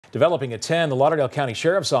Developing at 10, the Lauderdale County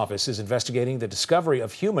Sheriff's Office is investigating the discovery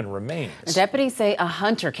of human remains. Deputies say a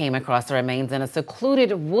hunter came across the remains in a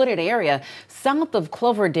secluded wooded area south of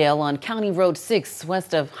Cloverdale on County Road 6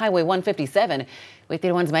 west of Highway 157. WAAY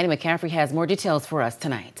 31's Maddie McCaffrey has more details for us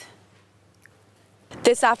tonight.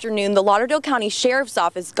 This afternoon, the Lauderdale County Sheriff's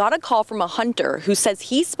Office got a call from a hunter who says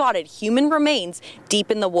he spotted human remains deep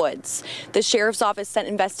in the woods. The Sheriff's Office sent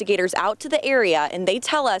investigators out to the area, and they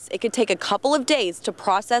tell us it could take a couple of days to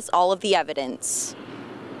process all of the evidence.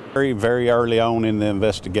 Very early on in the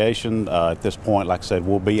investigation. At this point, like I said,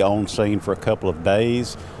 we'll be on scene for a couple of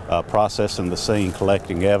days, processing the scene,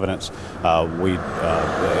 collecting evidence.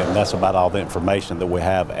 And that's about all the information that we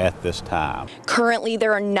have at this time. Currently,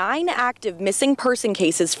 there are 9 active missing person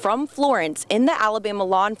cases from Florence in the Alabama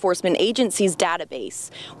Law Enforcement Agency's database,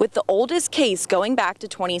 with the oldest case going back to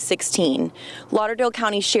 2016. Lauderdale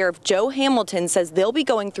County Sheriff Joe Hamilton says they'll be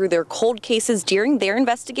going through their cold cases during their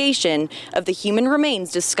investigation of the human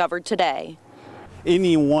remains discovered today.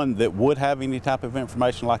 Anyone that would have any type of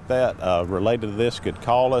information like that related to this could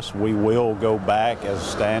call us. We will go back as a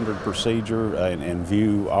standard procedure and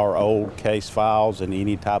view our old case files and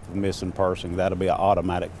any type of missing person. That'll be an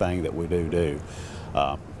automatic thing that we do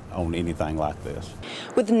on anything like this.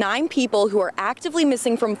 With 9 people who are actively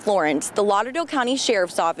missing from Florence, the Lauderdale County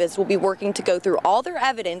Sheriff's Office will be working to go through all their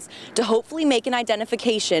evidence to hopefully make an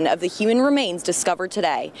identification of the human remains discovered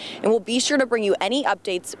today. And we'll be sure to bring you any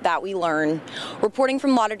updates that we learn. Reporting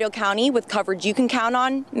from Lauderdale County with coverage you can count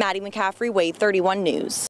on, Maddie McCaffrey, WAAY 31 News.